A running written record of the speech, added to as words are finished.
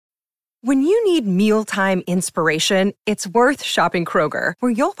When you need mealtime inspiration, it's worth shopping Kroger,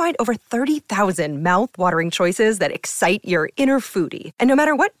 where you'll find over 30,000 mouth-watering choices that excite your inner foodie. And no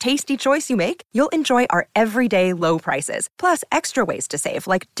matter what tasty choice you make, you'll enjoy our everyday low prices, plus extra ways to save,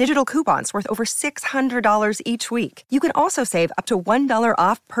 like digital coupons worth over $600 each week. You can also save up to $1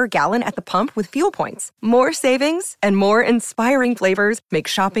 off per gallon at the pump with fuel points. More savings and more inspiring flavors make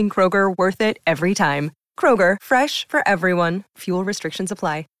shopping Kroger worth it every time. Kroger, fresh for everyone. Fuel restrictions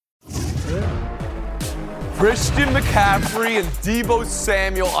apply. Christian McCaffrey and Deebo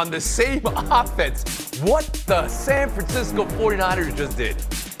Samuel on the same offense. What the San Francisco 49ers just did.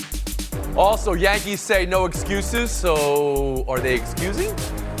 Also, Yankees say no excuses, so are they excusing?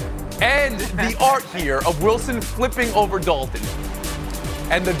 And the art here of Wilson flipping over Dalton.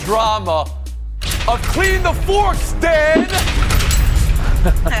 And the drama of clean the forks, Dan!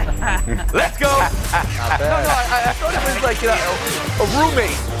 Let's go! I thought it was like a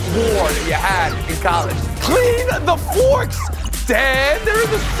roommate war that you had in college. Clean the forks, Dan! They're in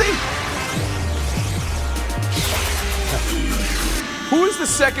the sink! Who is the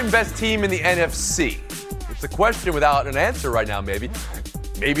second best team in the NFC? It's a question without an answer right now, maybe.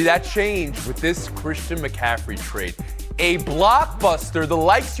 Maybe that changed with this Christian McCaffrey trade. A blockbuster, the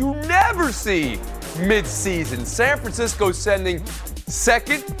likes you never see mid-season. San Francisco sending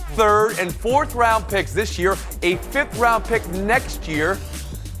second, third, and fourth round picks this year, a fifth round pick next year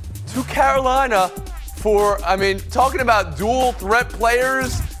to Carolina for, talking about dual threat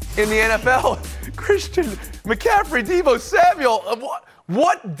players in the NFL. Christian McCaffrey, Deebo Samuel.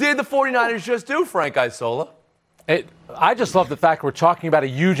 What did the 49ers just do, Frank Isola? I just love the fact we're talking about a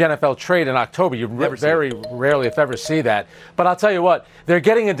huge NFL trade in October. You very rarely, if ever, see that. But I'll tell you what, they're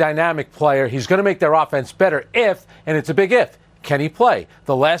getting a dynamic player. He's going to make their offense better if, and it's a big if, can he play?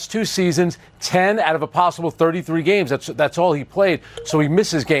 The last 2 seasons, 10 out of a possible 33 games. That's all he played, so he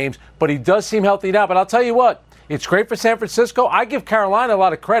misses games. But he does seem healthy now. But I'll tell you what, it's great for San Francisco. I give Carolina a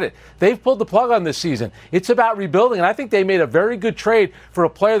lot of credit. They've pulled the plug on this season. It's about rebuilding, and I think they made a very good trade for a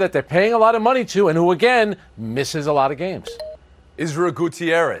player that they're paying a lot of money to and who, again, misses a lot of games. Israel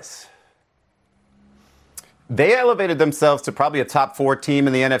Gutierrez. They elevated themselves to probably a top 4 team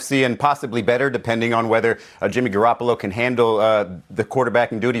in the NFC and possibly better, depending on whether Jimmy Garoppolo can handle the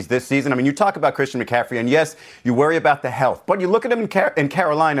quarterbacking duties this season. You talk about Christian McCaffrey, and yes, you worry about the health. But you look at him in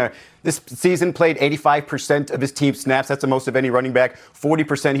Carolina, this season played 85% of his team snaps. That's the most of any running back.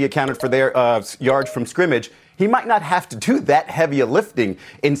 40% he accounted for their yards from scrimmage. He might not have to do that heavy a lifting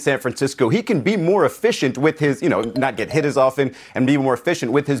in San Francisco. He can be more efficient with his, not get hit as often and be more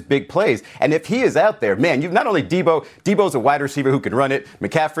efficient with his big plays. And if he is out there, man, you've not only Deebo's a wide receiver who can run it,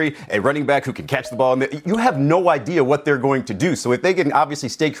 McCaffrey, a running back who can catch the ball. And you have no idea what they're going to do. So if they can obviously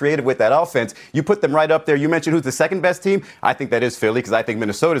stay creative with that offense, you put them right up there. You mentioned who's the second best team. I think that is Philly because I think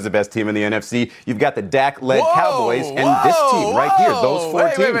Minnesota's the best team in the NFC. You've got the Dak-led Cowboys and this team right here. Those 4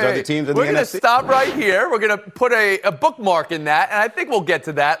 teams are the teams in the NFC. We're going to stop right here. We're going to put a bookmark in that, and I think we'll get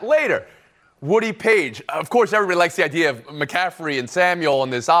to that later. Woody Page. Of course, everybody likes the idea of McCaffrey and Samuel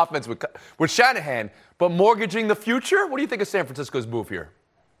and this offense with Shanahan, but mortgaging the future? What do you think of San Francisco's move here?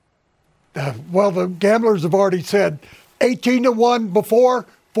 Well, the gamblers have already said 18-1 before,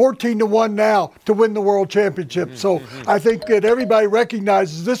 14-1 now to win the world championship. So I think that everybody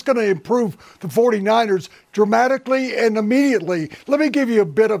recognizes this is going to improve the 49ers dramatically and immediately. Let me give you a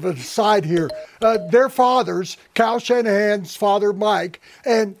bit of a side here. Their fathers, Kyle Shanahan's father, Mike,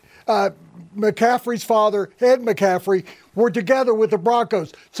 and McCaffrey's father, Ed McCaffrey, were together with the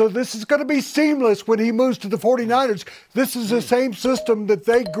Broncos. So this is going to be seamless when he moves to the 49ers. This is the same system that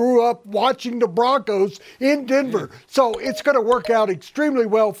they grew up watching the Broncos in Denver. So it's going to work out extremely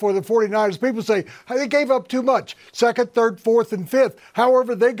well for the 49ers. People say, they gave up too much. Second, third, fourth, and fifth.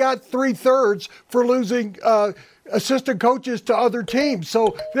 However, they got 3/3 for losing assistant coaches to other teams.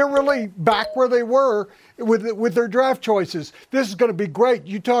 So they're really back where they were with their draft choices. This is going to be great.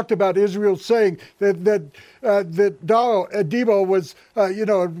 You talked about Israel saying that Deebo was,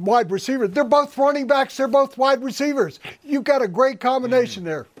 a wide receiver. They're both running backs. They're both wide receivers. You've got a great combination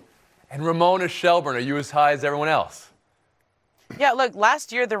there. And Ramona Shelburne, are you as high as everyone else? Yeah, look,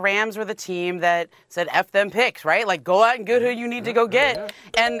 last year the Rams were the team that said F them picks, right? Like, go out and get who you need to go get.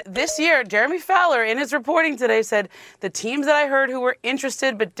 And this year, Jeremy Fowler, in his reporting today, said the teams that I heard who were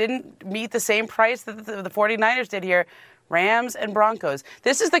interested but didn't meet the same price that the 49ers did here, Rams and Broncos.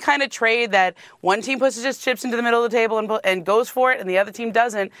 This is the kind of trade that one team pushes its chips into the middle of the table and goes for it, and the other team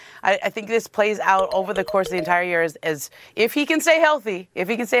doesn't. I think this plays out over the course of the entire year as if he can stay healthy. If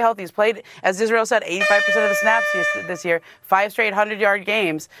he can stay healthy, he's played, as Israel said, 85% of the snaps this year, 5 straight 100-yard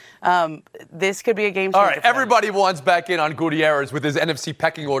games. This could be a game changer. All right, everybody wants back in on Gutierrez with his NFC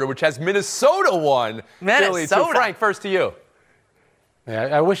pecking order, which has Minnesota 1. Philly 2. Frank, first to you.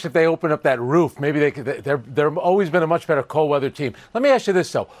 Yeah, I wish that they opened up that roof. Maybe they could. They're always been a much better cold weather team. Let me ask you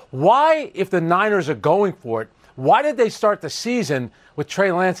this though: why, if the Niners are going for it, why did they start the season with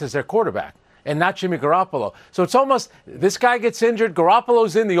Trey Lance as their quarterback and not Jimmy Garoppolo? So it's almost this guy gets injured,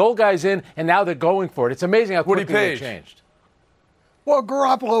 Garoppolo's in, the old guy's in, and now they're going for it. It's amazing how quickly they changed. Well,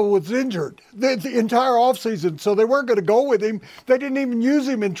 Garoppolo was injured the entire offseason, so they weren't going to go with him. They didn't even use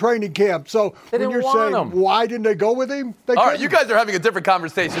him in training camp. So when you're saying, why didn't they go with him? All right, you guys are having a different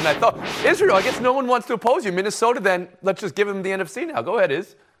conversation than I thought. Israel, I guess no one wants to oppose you. Minnesota, then, let's just give them the NFC now. Go ahead,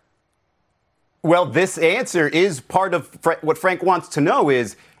 Iz. Well, this answer is part of what Frank wants to know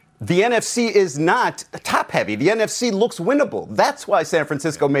is the NFC is not top-heavy. The NFC looks winnable. That's why San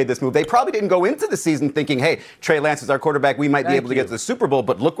Francisco made this move. They probably didn't go into the season thinking, hey, Trey Lance is our quarterback. We might be able to get to the Super Bowl,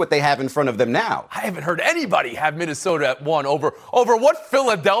 but look what they have in front of them now. I haven't heard anybody have Minnesota at 1 over what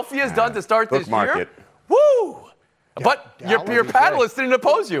Philadelphia has done to start this year. Woo! Yeah, but your panelists didn't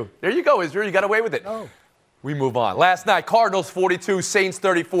oppose you. There you go, Israel. You got away with it. Oh. We move on. Last night, Cardinals 42, Saints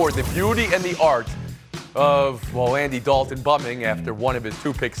 34. The beauty and the art of, Andy Dalton bumming after one of his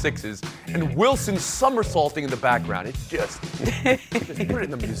 2 pick sixes, and Wilson somersaulting in the background. It's just put it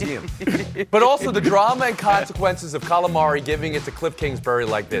in the museum. But also the drama and consequences of Calamari giving it to Cliff Kingsbury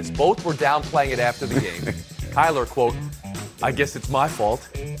like this. Both were downplaying it after the game. Kyler, quote, I guess it's my fault.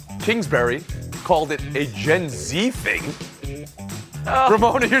 Kingsbury called it a Gen Z thing.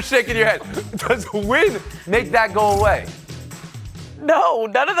 Ramona, you're shaking your head. Does a win make that go away? No,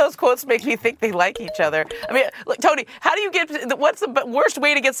 none of those quotes make me think they like each other. I mean, look, Tony, how do you what's the worst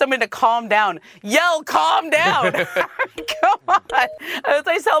way to get somebody to calm down? Yell, calm down. Come on. As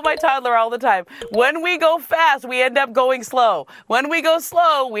I tell my toddler all the time, when we go fast, we end up going slow. When we go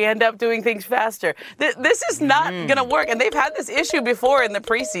slow, we end up doing things faster. This is not going to work. And they've had this issue before in the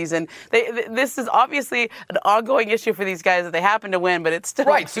preseason. This is obviously an ongoing issue for these guys that they happen to win, but it's still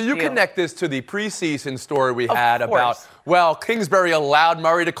right. So you connect this to the preseason story we had about, Kingsbury allowed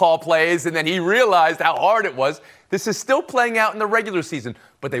Murray to call plays, and then he realized how hard it was. This is still playing out in the regular season,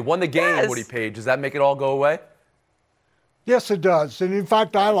 but they won the game, Woody Page. Does that make it all go away? Yes, it does. And in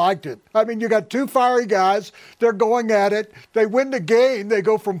fact, I liked it. I mean, you got 2 fiery guys. They're going at it. They win the game. They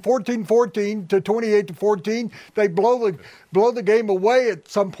go from 14-14 to 28-14. They blow the game away at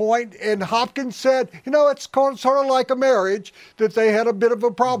some point. And Hopkins said, it's sort of like a marriage, that they had a bit of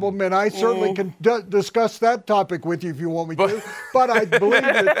a problem. And I certainly can discuss that topic with you if you want me to. But I believe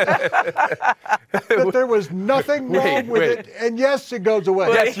that there was nothing wrong with it. And yes, it goes away.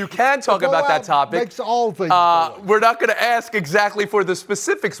 Yes, you can talk about that topic. Makes all things we're not going to ask exactly for the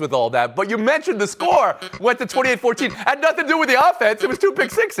specifics with all that, but you mentioned the score went to 28-14. Had nothing to do with the offense. It was 2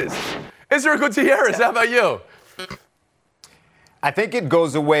 pick sixes. Israel Gutierrez, how about you? I think it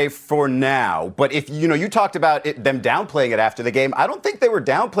goes away for now. But if, you talked about them downplaying it after the game. I don't think they were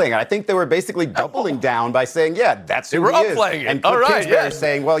downplaying it. I think they were basically doubling down by saying, that's who he is. Upplaying it. And Cliff Kingsbury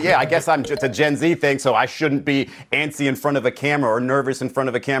saying, I guess I'm just a Gen Z thing, so I shouldn't be antsy in front of a camera or nervous in front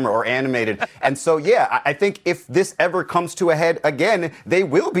of a camera or animated. And so, I think if this ever comes to a head again, they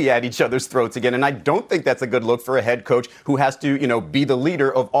will be at each other's throats again. And I don't think that's a good look for a head coach who has to, be the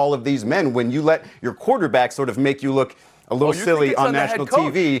leader of all of these men. When you let your quarterback sort of make you look a little silly on national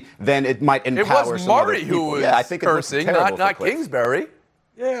TV, then it might empower some other people. It was Murray who was I think cursing, not Kingsbury.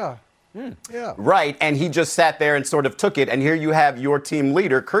 Yeah. Yeah. Right, and he just sat there and sort of took it, and here you have your team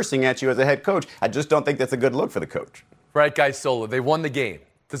leader cursing at you as a head coach. I just don't think that's a good look for the coach. Right, Guy Sola, they won the game.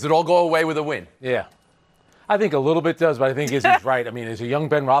 Does it all go away with a win? Yeah. I think a little bit does, but I think Izzy's right. I mean, is a young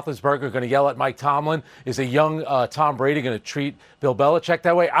Ben Roethlisberger going to yell at Mike Tomlin? Is a young Tom Brady going to treat Bill Belichick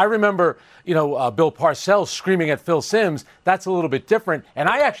that way? I remember, Bill Parcells screaming at Phil Simms. That's a little bit different. And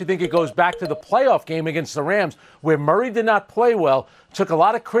I actually think it goes back to the playoff game against the Rams, where Murray did not play well, took a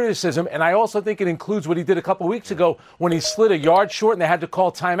lot of criticism, and I also think it includes what he did a couple weeks ago when he slid a yard short and they had to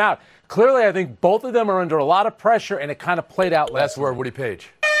call timeout. Clearly, I think both of them are under a lot of pressure, and it kind of played out last word, Woody Page.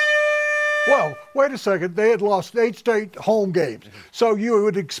 Well, wait a second. They had lost 8 straight home games. So you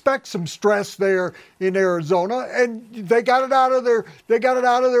would expect some stress there in Arizona, and they got it out of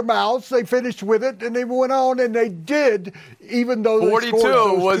their mouths. They finished with it, and they went on, and they did, even though 42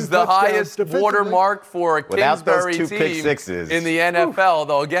 was the highest watermark for a Kingsbury team pick sixes in the NFL.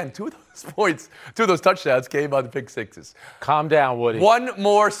 Though again, two of those touchdowns came on the pick sixes. Calm down, Woody. One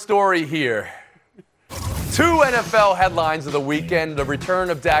more story here. 2 NFL headlines of the weekend: the return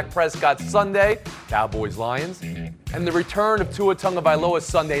of Dak Prescott Sunday, Cowboys-Lions, and the return of Tua Tagovailoa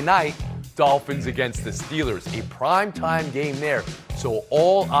Sunday night, Dolphins against the Steelers. A primetime game there, so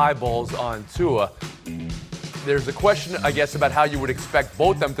all eyeballs on Tua. There's a question, I guess, about how you would expect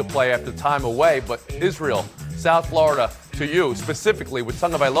both them to play after time away, but Israel, South Florida, to you specifically with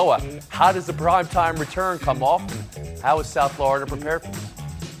Tagovailoa, how does the primetime return come off, and how is South Florida prepared for this?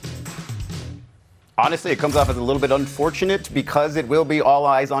 Honestly, it comes off as a little bit unfortunate because it will be all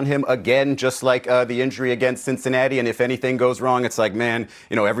eyes on him again, just like the injury against Cincinnati. And if anything goes wrong, it's like, man,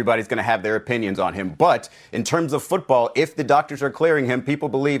 everybody's going to have their opinions on him. But in terms of football, if the doctors are clearing him, people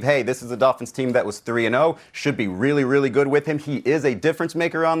believe, hey, this is a Dolphins team that was 3-0, should be really, really good with him. He is a difference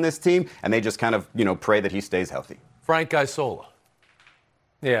maker on this team, and they just kind of, pray that he stays healthy. Frank Isola.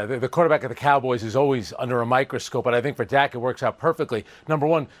 Yeah, the quarterback of the Cowboys is always under a microscope, but I think for Dak it works out perfectly. Number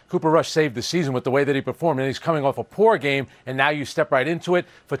one, Cooper Rush saved the season with the way that he performed, and he's coming off a poor game, and now you step right into it.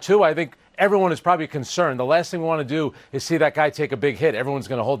 For two, I think everyone is probably concerned. The last thing we want to do is see that guy take a big hit. Everyone's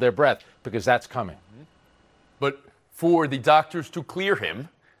going to hold their breath because that's coming. But for the doctors to clear him,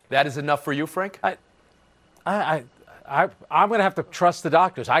 that is enough for you, Frank? I'm going to have to trust the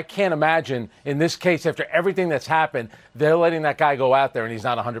doctors. I can't imagine in this case, after everything that's happened, they're letting that guy go out there and he's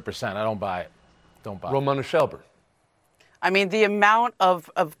not 100%. I don't buy it. Ramona Shelburne. I mean, the amount of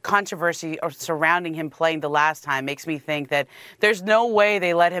controversy surrounding him playing the last time makes me think that there's no way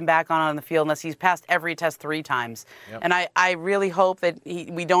they let him back on the field unless he's passed every test 3 times. Yep. And I really hope that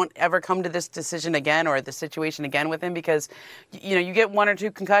we don't ever come to this decision again or the situation again with him because, you get 1 or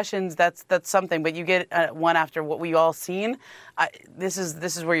 2 concussions, that's something. But you get one after what we all seen. This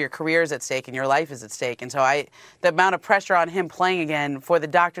is where your career is at stake and your life is at stake. And so the amount of pressure on him playing again for the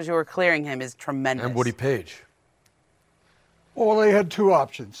doctors who are clearing him is tremendous. And Woody Page. Well, they had 2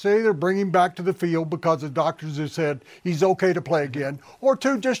 options. Say they're bringing him back to the field because the doctors have said he's okay to play again, or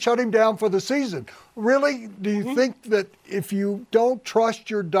 2, just shut him down for the season. Really? Do you think that if you don't trust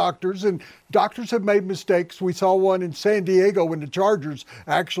your doctors, and doctors have made mistakes, we saw one in San Diego when the Chargers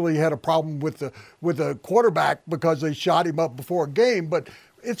actually had a problem with the quarterback because they shot him up before a game, but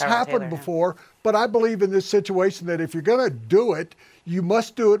it's happened before. But I believe in this situation that if you're going to do it, you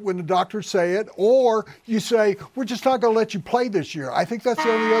must do it when the doctors say it, or you say, we're just not going to let you play this year. I think that's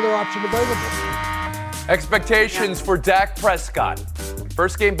the only other option available. Expectations for Dak Prescott.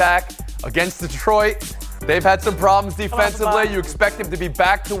 First game back against Detroit. They've had some problems defensively. You expect him to be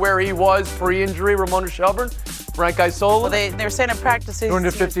back to where he was pre-injury, Ramona Shelburne? Frank Isola? Well, they're saying in practices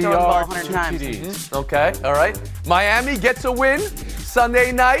 250 yards, 100 2 times. TDs. Okay, all right. Miami gets a win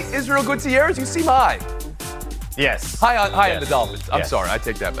Sunday night. Israel Gutierrez, you seem high. Yes. High on the Dolphins. I'm sorry, I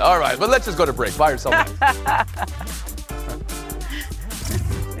take that back. All right, but let's just go to break. Buy yourself.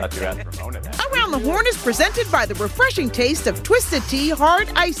 Around the Horn is presented by the refreshing taste of Twisted Tea Hard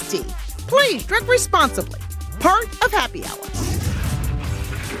Iced Tea. Please drink responsibly. Part of Happy Hour.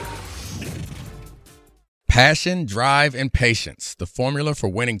 Passion, drive, and patience. The formula for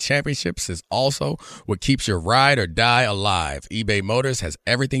winning championships is also what keeps your ride or die alive. eBay Motors has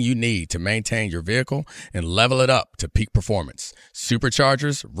everything you need to maintain your vehicle and level it up to peak performance.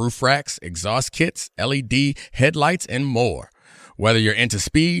 Superchargers, roof racks, exhaust kits, LED headlights, and more. Whether you're into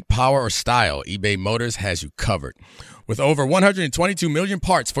speed, power, or style, eBay Motors has you covered. With over 122 million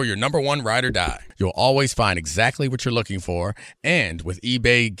parts for your number one ride or die, you'll always find exactly what you're looking for. And with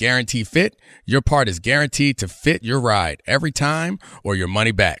eBay Guarantee Fit, your part is guaranteed to fit your ride every time or your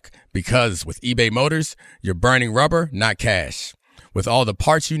money back. Because with eBay Motors, you're burning rubber, not cash. With all the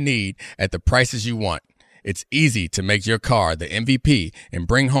parts you need at the prices you want, it's easy to make your car the MVP and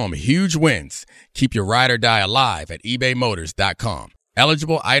bring home huge wins. Keep your ride or die alive at ebaymotors.com.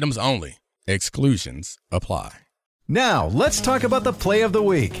 Eligible items only. Exclusions apply. Now, let's talk about the play of the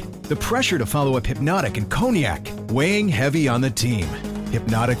week. The pressure to follow up Hypnotic and Cognac, weighing heavy on the team.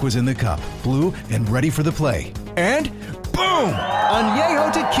 Hypnotic was in the cup, blue, and ready for the play. And boom!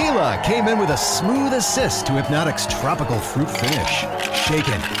 Añejo Tequila came in with a smooth assist to Hypnotic's tropical fruit finish.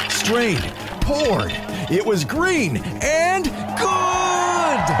 Shaken, strained, poured. It was green and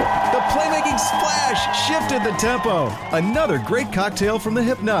good! The playmaking splash shifted the tempo. Another great cocktail from the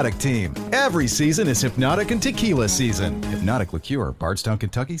Hypnotic team. Every season is Hypnotic and Tequila season. Hypnotic Liqueur, Bardstown,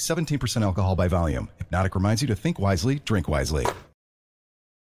 Kentucky, 17% alcohol by volume. Hypnotic reminds you to think wisely, drink wisely.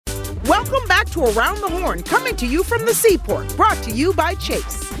 Welcome back to Around the Horn, coming to you from the Seaport, brought to you by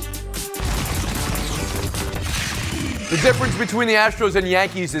Chase. The difference between the Astros and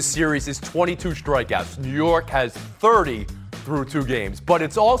Yankees this series is 22 strikeouts. New York has 30 through 2 games, but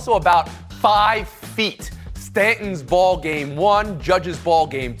it's also about 5 feet. Stanton's ball game 1, Judge's ball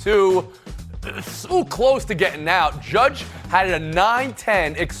game 2. So close to getting out. Judge had a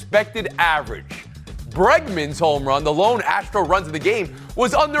 910 expected average. Bregman's home run, the lone Astro runs of the game,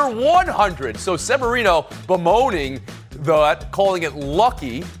 was under 100. So Severino bemoaning that, calling it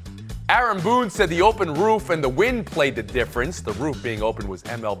lucky. Aaron Boone said the open roof and the wind played the difference. The roof being open was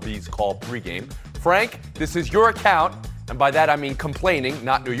MLB's call pregame. Frank, this is your account, and by that I mean complaining,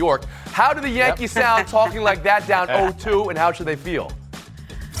 not New York. How do the Yankees sound talking like that down 0-2, and how should they feel?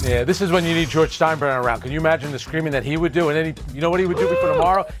 Yeah, this is when you need George Steinbrenner around. Can you imagine the screaming that he would do? And then you know what he would do before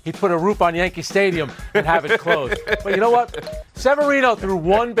tomorrow? He'd put a roof on Yankee Stadium and have it closed. But you know what? Severino threw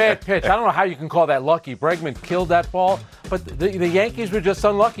one bad pitch. I don't know how you can call that lucky. Bregman killed that ball. But the Yankees were just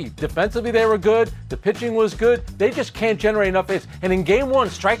unlucky. Defensively, they were good. The pitching was good. They just can't generate enough hits. And in Game 1,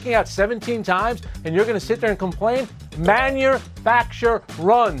 striking out 17 times, and you're going to sit there and complain? Manufacture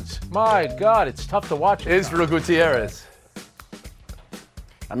runs. My God, it's tough to watch. Israel Gutierrez.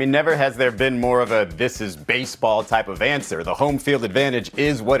 I mean, never has there been more of a this is baseball type of answer. The home field advantage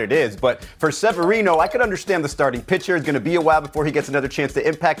is what it is. But for Severino, I could understand the starting pitcher. It's going to be a while before he gets another chance to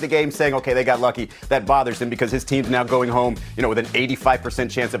impact the game, saying, okay, they got lucky. That bothers him because his team's now going home, with an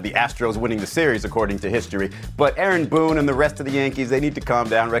 85% chance of the Astros winning the series, according to history. But Aaron Boone and the rest of the Yankees, they need to calm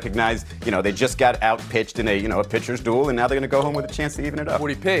down, recognize, they just got out-pitched in a pitcher's duel, and now they're going to go home with a chance to even it up.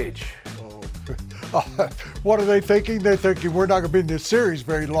 Woody Page. What are they thinking? They're thinking we're not going to be in this series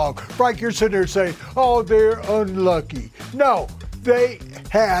very long. Frank, you're sitting there saying, oh, they're unlucky. No, they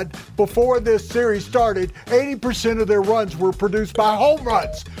had, before this series started, 80% of their runs were produced by home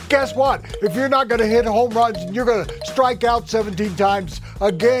runs. Guess what? If you're not going to hit home runs and you're going to strike out 17 times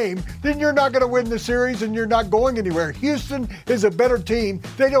a game, then you're not going to win the series and you're not going anywhere. Houston is a better team.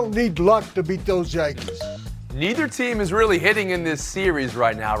 They don't need luck to beat those Yankees. Neither team is really hitting in this series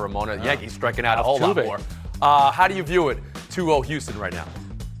right now, Ramona. The Yankees striking out a whole lot more. How do you view it, 2-0 Houston right now?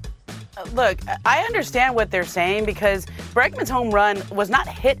 Look, I understand what they're saying because Bregman's home run was not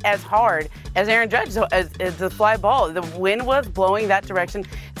hit as hard as Aaron Judge, as the fly ball. The wind was blowing that direction.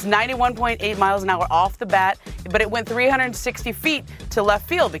 It's 91.8 miles an hour off the bat, but it went 360 feet to left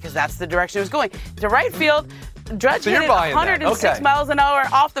field because that's the direction it was going. To right field, Judge hit it 106 miles an hour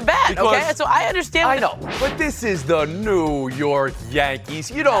off the bat, okay? So I understand. I know, but this is the New York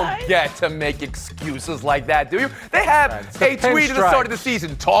Yankees. You don't get to make excuses like that, do you? They have a tweet at the start of the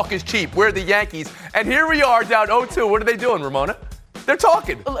season, talk is cheap, we're the Yankees. And here we are down 0-2. What are they doing, Ramona? They're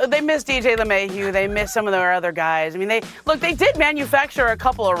talking. They missed DJ LeMahieu. They missed some of their other guys. I mean, they did manufacture a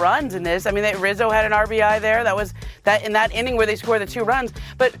couple of runs in this. I mean, Rizzo had an RBI there. That was that in that inning where they scored the 2 runs.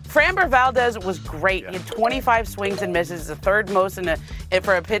 But Framber Valdez was great. He had 25 swings and misses, the third most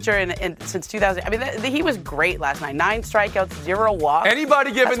for a pitcher since 2000. I mean, he was great last night. 9 strikeouts, 0 walks.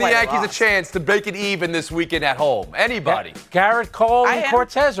 Anybody giving the Yankees a chance to break it even this weekend at home? Anybody? Garrett Cole and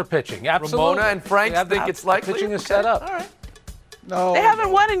Cortez are pitching. Absolutely. Ramona and Frank think it's likely. Pitching is set up. All right. No. They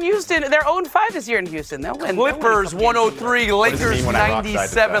haven't won in Houston. They're 0-5 this year in Houston. They'll win. Clippers 103, Lakers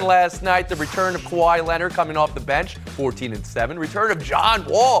 97 last night. The return of Kawhi Leonard coming off the bench, 14-7. Return of John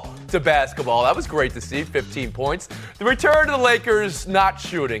Wall to basketball. That was great to see, 15 points. The return of the Lakers not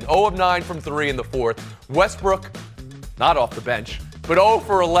shooting, 0 of 9 from 3 in the fourth. Westbrook not off the bench, but 0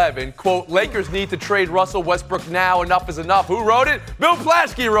 for 11. Quote, Lakers need to trade Russell Westbrook now. Enough is enough. Who wrote it? Bill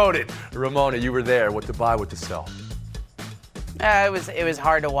Plaschke wrote it. Ramona, you were there. What to buy, what to sell? It was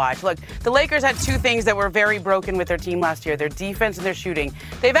hard to watch. Look, the Lakers had 2 things that were very broken with their team last year, their defense and their shooting.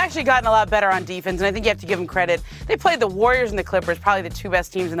 They've actually gotten a lot better on defense, and I think you have to give them credit. They played the Warriors and the Clippers, probably the 2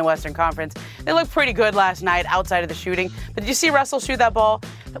 best teams in the Western Conference. They looked pretty good last night outside of the shooting. But did you see Russell shoot that ball?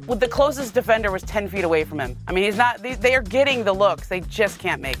 The closest defender was 10 feet away from him. I mean, he's not. They are getting the looks. They just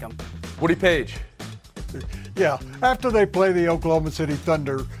can't make them. Woody Page. Yeah, after they play the Oklahoma City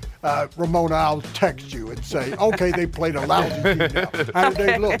Thunder, Ramona, I'll text you and say, okay, they played a lousy team now. How did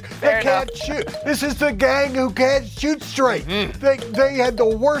they look? They can't shoot. This is the gang who can't shoot straight. They had the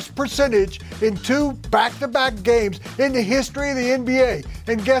worst percentage in 2 back-to-back games in the history of the NBA.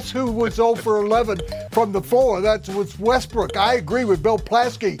 And guess who was 0 for 11 from the 4? That was Westbrook. I agree with Bill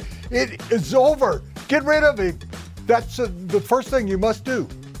Plaschke. It is over. Get rid of him. that's the first thing you must do.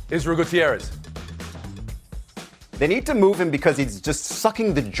 Israel Gutierrez. They need to move him because he's just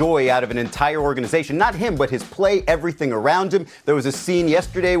sucking the joy out of an entire organization. Not him, but his play, everything around him. There was a scene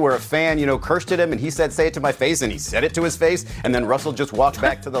yesterday where a fan, cursed at him, and he said, "Say it to my face," and he said it to his face, and then Russell just walked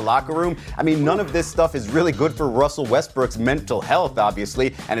back to the locker room. I mean, none of this stuff is really good for Russell Westbrook's mental health,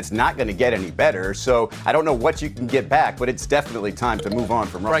 obviously, and it's not going to get any better. So I don't know what you can get back, but it's definitely time to move on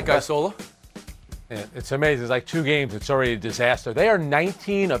from Russell Frank Westbrook. Isola. Yeah, it's amazing. It's like 2 games. It's already a disaster. They are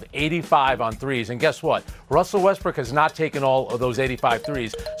 19 of 85 on threes. And guess what? Russell Westbrook has not taken all of those 85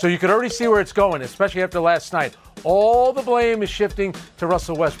 threes. So you could already see where it's going, especially after last night. All the blame is shifting to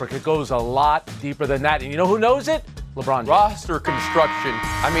Russell Westbrook. It goes a lot deeper than that. And you know who knows it? LeBron James. Roster construction.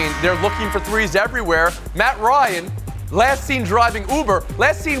 I mean, they're looking for threes everywhere. Matt Ryan, last seen driving Uber,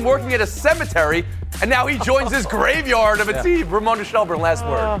 last seen working at a cemetery, and now he joins this graveyard of a team. Ramona Shelburne, last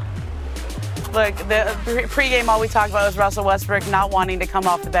word. Look, the pregame, all we talked about was Russell Westbrook not wanting to come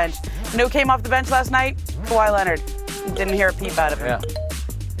off the bench. You know who came off the bench last night? Kawhi Leonard. Didn't hear a peep out of him. Yeah.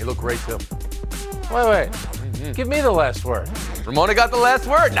 He looked great, too. Wait. Give me the last word. Ramona got the last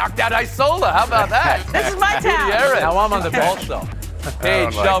word. Knocked out Isola. How about that? This is my town. Now I'm on the bench. Also.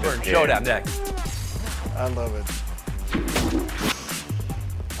 Paige Shelburne, showdown next. I love it.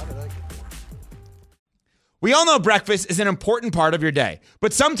 We all know breakfast is an important part of your day,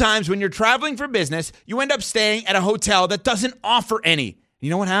 but sometimes when you're traveling for business, you end up staying at a hotel that doesn't offer any.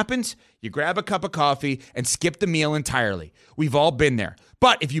 You know what happens? You grab a cup of coffee and skip the meal entirely. We've all been there.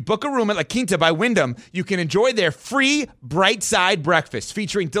 But if you book a room at La Quinta by Wyndham, you can enjoy their free Bright Side breakfast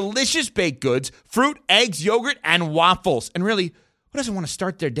featuring delicious baked goods, fruit, eggs, yogurt, and waffles. And really, who doesn't want to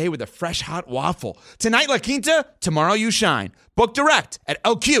start their day with a fresh, hot waffle? Tonight, La Quinta, tomorrow you shine. Book direct at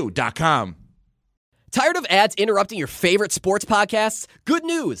lq.com. Tired of ads interrupting your favorite sports podcasts? Good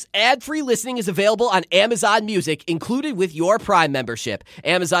news. Ad-free listening is available on Amazon Music, included with your Prime membership.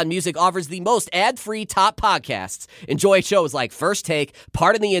 Amazon Music offers the most ad-free top podcasts. Enjoy shows like First Take,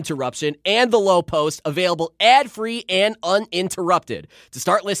 Pardon the Interruption, and The Low Post, available ad-free and uninterrupted. To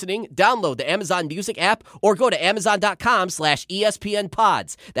start listening, download the Amazon Music app or go to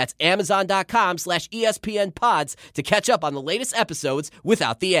amazon.com/ESPNpods. That's amazon.com/ESPNpods to catch up on the latest episodes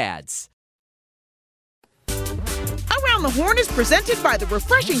without the ads. Around the Horn is presented by the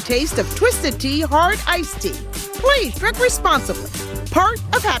refreshing taste of Twisted Tea Hard Iced Tea. Please drink responsibly. Part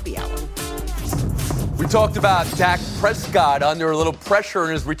of Happy Hour. We talked about Dak Prescott under a little pressure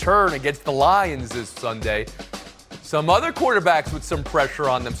in his return against the Lions this Sunday. Some other quarterbacks with some pressure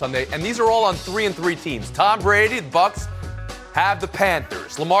on them Sunday, and these are all on 3-3 teams. Tom Brady, the Bucs, have the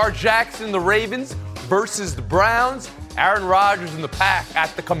Panthers. Lamar Jackson, the Ravens, versus the Browns. Aaron Rodgers and the Pack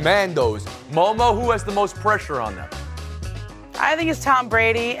at the Commandos. Momo, who has the most pressure on them? I think it's Tom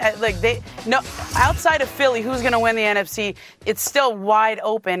Brady. Outside of Philly, who's going to win the NFC? It's still wide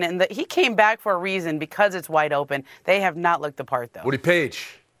open, and he came back for a reason because it's wide open. They have not looked the part, though. Woody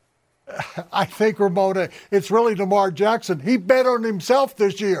Page. I think, Ramona, it's really Lamar Jackson. He bet on himself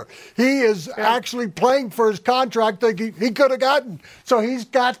this year. He is actually playing for his contract that he could have gotten. So he's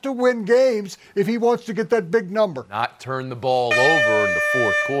got to win games if he wants to get that big number. Not turn the ball over in the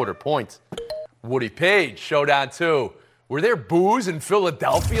fourth quarter. Points. Woody Page, showdown 2. Were there boos in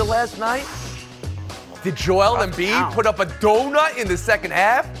Philadelphia last night? Did Joel Embiid put up a donut in the second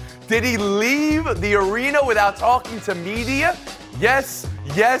half? Did he leave the arena without talking to media? Yes,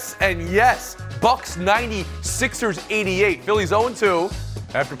 and yes. Bucks 90, Sixers 88. Phillies 0-2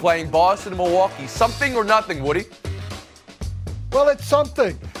 after playing Boston and Milwaukee. Something or nothing, Woody? Well, it's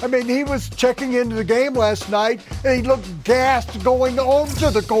something. I mean, he was checking into the game last night, and he looked gassed going onto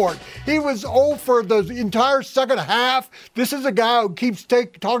the court. He was 0 for the entire second half. This is a guy who keeps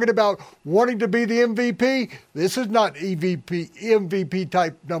talking about wanting to be the MVP. This is not MVP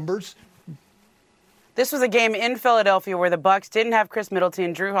type numbers. This was a game in Philadelphia where the Bucks didn't have Chris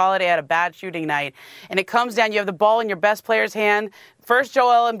Middleton. Drew Holiday had a bad shooting night. And it comes down, you have the ball in your best player's hand. First,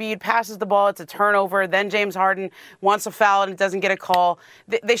 Joel Embiid passes the ball. It's a turnover. Then James Harden wants a foul and doesn't get a call.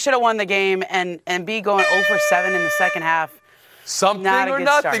 They should have won the game. And Embiid going 0 for 7 in the second half. Something or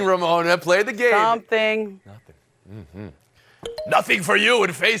nothing, start. Ramona. Play the game. Something. Nothing. Mm-hmm. Nothing for you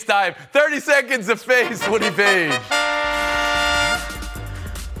in FaceTime. 30 seconds of face, Woody Page.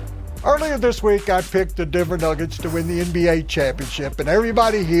 Earlier this week, I picked the Denver Nuggets to win the NBA championship, and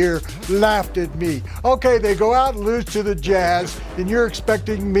everybody here laughed at me. Okay, they go out and lose to the Jazz, and you're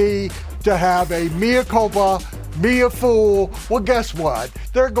expecting me to have a mea culpa me a fool. Well, guess what?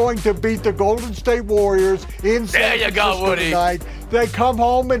 They're going to beat the Golden State Warriors in San Francisco tonight. They come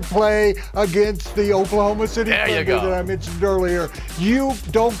home and play against the Oklahoma City Thunder that I mentioned earlier. You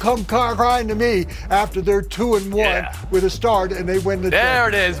don't come crying to me after they're 2-1 with a start and they win the There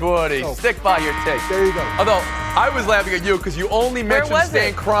it is, Woody. So, stick by your take. There you go. Although, I was laughing at you because you only mentioned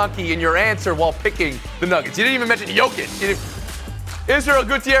Stan Kroenke in your answer while picking the Nuggets. You didn't even mention Jokic. Israel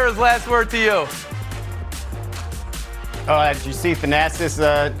Gutierrez, last word to you. Did you see Thanasis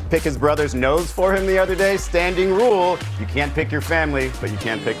pick his brother's nose for him the other day? Standing rule, you can't pick your family, but you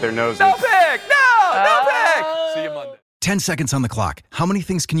can't pick their noses. No pick! No pick! See you Monday. 10 seconds on the clock. How many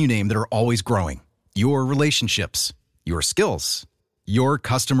things can you name that are always growing? Your relationships, your skills, your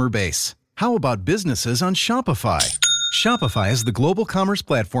customer base. How about businesses on Shopify? Shopify is the global commerce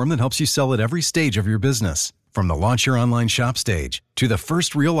platform that helps you sell at every stage of your business. From the launch your online shop stage, to the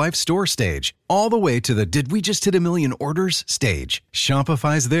first real-life store stage, all the way to the did we just hit 1 million orders stage,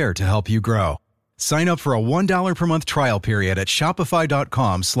 Shopify's there to help you grow. Sign up for a $1 per month trial period at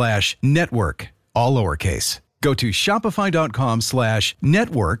shopify.com/network, all lowercase. Go to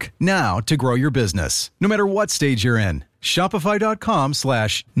shopify.com/network now to grow your business, no matter what stage you're in.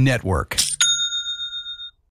 Shopify.com/network.